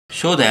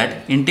Show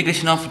that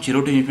integration of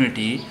 0 to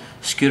infinity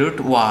square root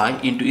y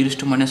into e raised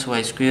to minus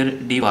y square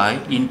dy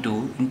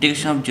into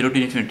integration of 0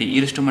 to infinity e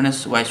raised to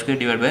minus y square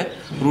divided by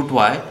root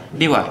y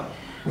dy.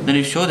 Then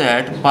you show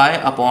that pi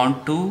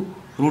upon 2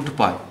 root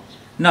pi.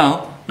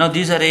 Now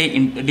these are a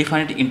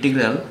definite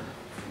integral.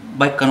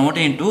 By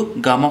converting into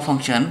gamma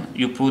function,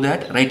 you prove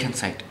that right hand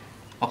side.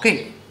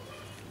 Okay.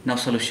 Now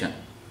solution.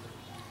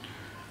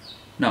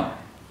 Now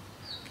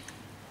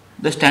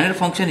the standard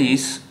function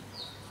is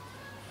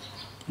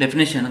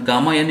definition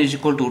gamma n is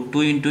equal to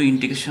 2 into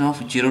integration of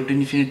 0 to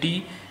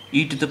infinity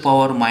e to the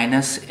power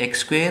minus x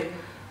square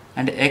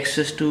and x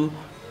is to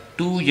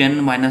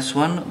 2n minus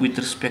 1 with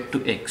respect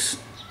to x.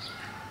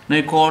 Now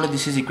you call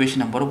this is equation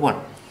number 1.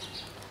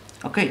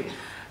 Okay.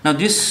 Now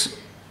this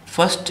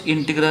first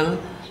integral,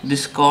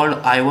 this called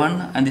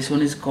I1 and this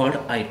one is called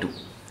I2.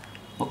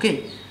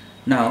 Okay.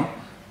 Now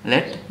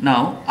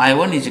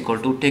I1 is equal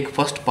to, take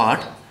first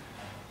part,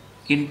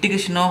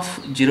 integration of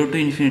 0 to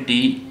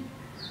infinity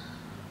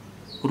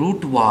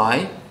root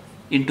y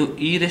into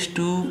e raised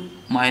to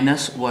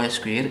minus y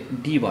square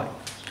dy.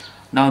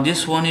 Now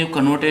this one you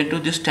convert it into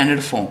this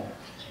standard form.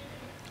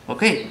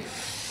 Okay.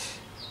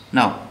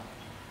 Now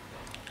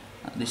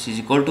this is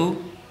equal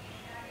to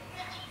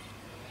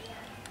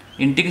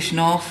integration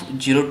of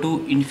 0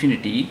 to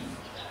infinity.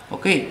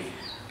 Okay.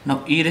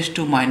 Now e raised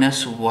to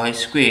minus y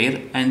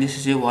square and this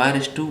is a y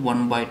raised to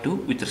 1 by 2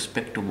 with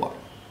respect to y.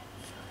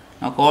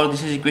 Now call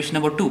this is equation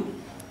number 2.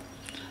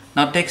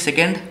 Now take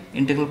second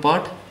integral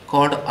part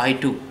called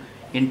I2,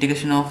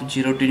 integration of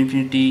 0 to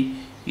infinity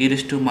e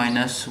raised to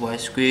minus y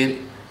square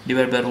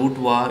divided by root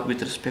y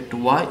with respect to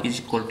y is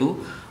equal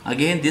to,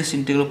 again this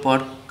integral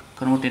part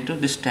convert into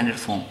this standard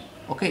form.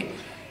 Okay.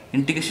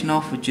 Integration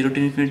of 0 to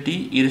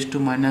infinity e raised to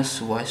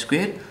minus y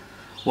square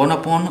 1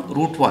 upon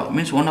root y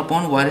means 1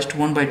 upon y raised to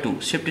 1 by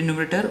 2, shift in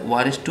numerator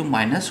y raised to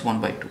minus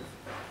 1 by 2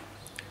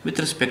 with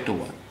respect to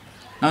y.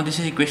 Now this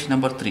is equation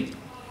number 3.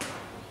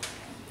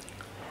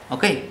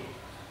 Okay.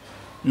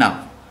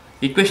 Now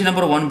equation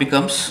number 1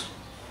 becomes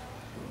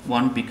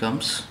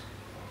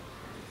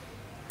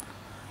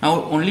now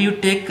only you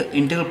take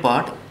integral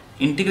part,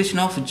 integration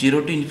of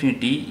 0 to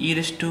infinity e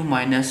raised to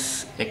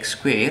minus x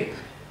square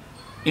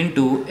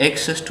into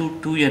x raised to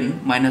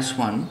 2n minus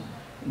 1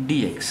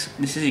 dx.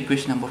 This is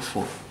equation number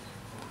 4.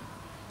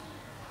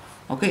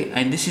 Okay,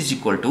 and this is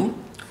equal to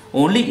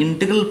only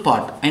integral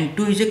part and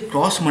 2 is a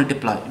cross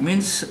multiply,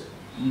 means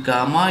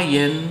gamma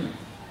n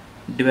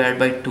divided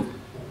by 2.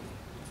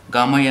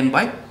 Gamma n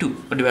by 2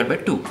 divided by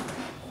 2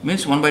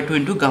 means 1 by 2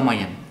 into gamma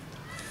n.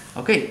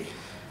 Okay.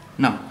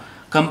 Now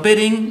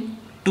comparing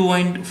 2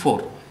 and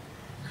 4.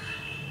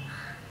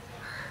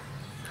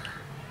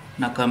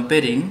 Now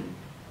comparing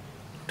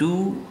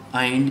 2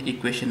 and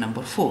equation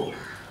number 4.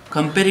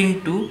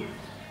 Comparing to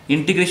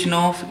integration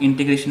of e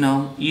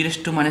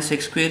raised to minus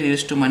x square e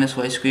raised to minus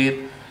y square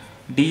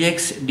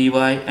dx dy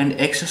and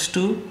x raised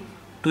to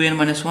 2n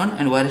minus 1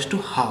 and y raised to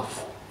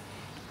half.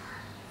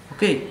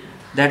 Okay.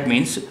 That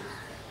means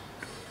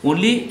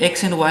only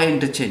x and y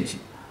interchange.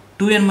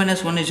 2n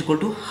minus 1 is equal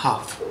to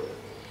half.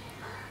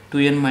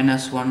 2n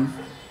minus 1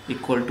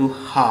 equal to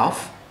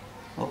half.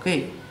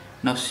 Okay.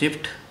 Now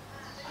shift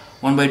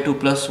 1 by 2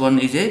 plus 1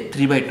 is a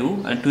 3 by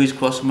 2 and 2 is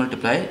cross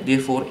multiply.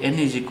 Therefore n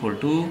is equal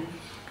to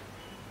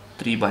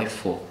 3 by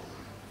 4.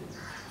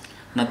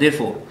 Now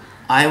therefore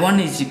I1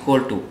 is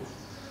equal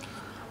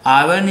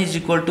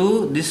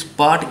to this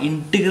part,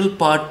 integral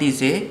part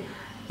is a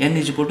n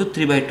is equal to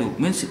 3 by 2,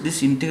 means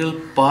this integral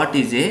part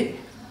is a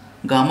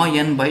gamma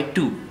n by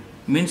 2,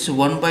 means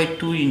 1 by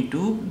 2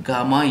 into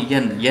gamma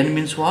n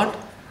means what?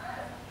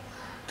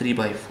 3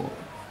 by 4.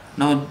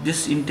 Now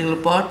this integral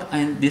part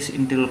and this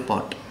integral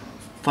part,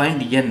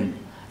 find n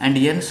and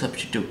n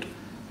substitute.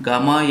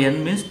 Gamma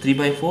n means 3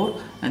 by 4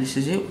 and this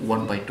is a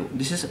 1 by 2.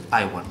 This is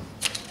I1.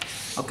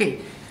 Okay.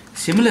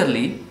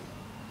 Similarly,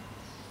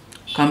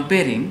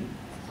 comparing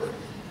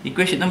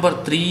equation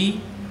number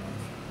 3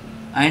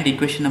 and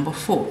equation number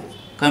 4.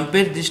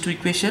 Compare these two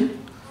equations.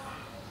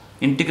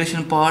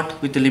 Integration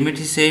part with the limit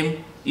is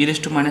same, e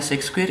raised to minus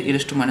x square e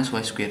raised to minus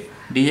y square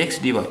dx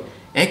dy,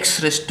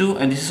 x raised to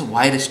and this is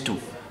y raised to,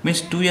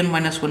 means 2n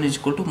minus 1 is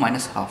equal to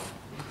minus half.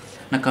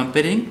 Now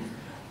comparing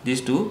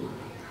these two,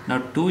 now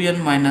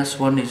 2n minus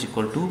 1 is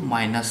equal to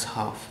minus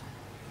half.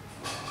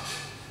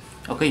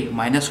 Okay,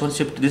 minus 1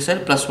 shift this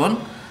side, plus 1,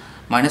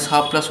 minus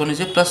half plus 1 is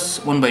a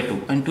plus 1 by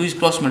 2 and 2 is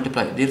cross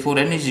multiply. Therefore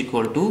n is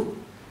equal to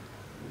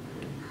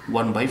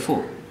 1 by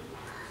 4.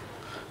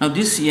 Now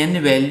this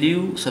n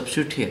value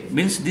substitute here,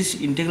 means this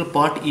integral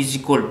part is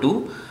equal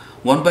to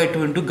 1 by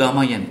 2 into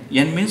gamma n.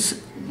 N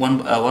means 1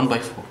 by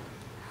 4.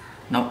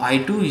 Now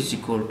I2 is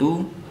equal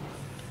to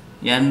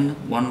n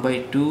 1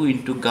 by 2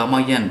 into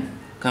gamma n.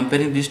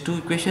 Comparing these two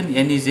equations,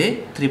 n is a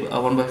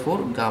 1 by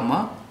 4,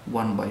 gamma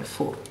 1 by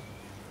 4.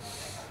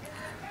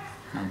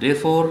 Now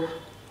therefore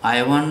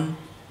I1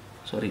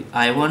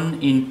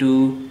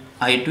 into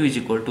I2 is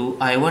equal to,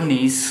 I1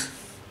 is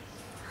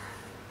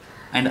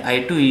and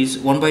I2 is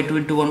 1 by 2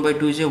 into 1 by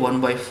 2 is a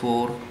 1 by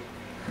 4,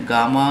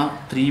 gamma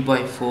 3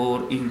 by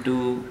 4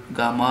 into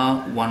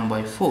gamma 1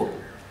 by 4.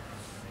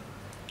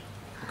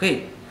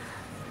 Okay,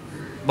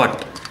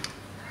 but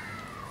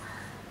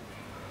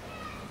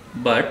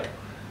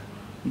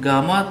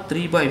gamma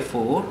 3 by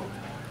 4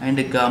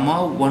 and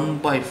gamma 1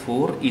 by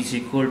 4 is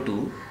equal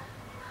to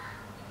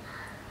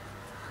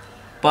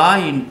pi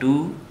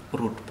into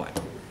root pi.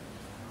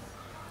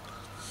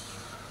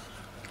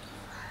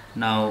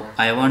 Now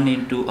I1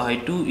 into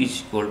I2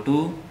 is equal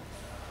to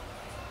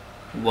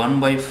 1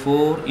 by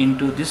 4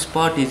 into this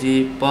part is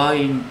a pi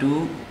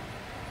into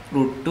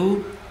root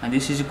 2, and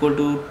this is equal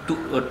to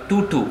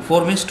 2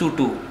 4 means 2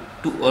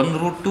 1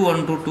 root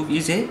 2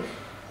 is a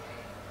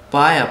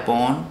pi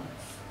upon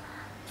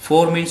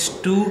 4 means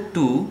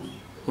 2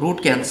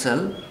 root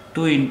cancel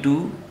 2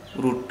 into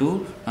root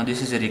 2, and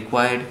this is a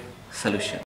required solution.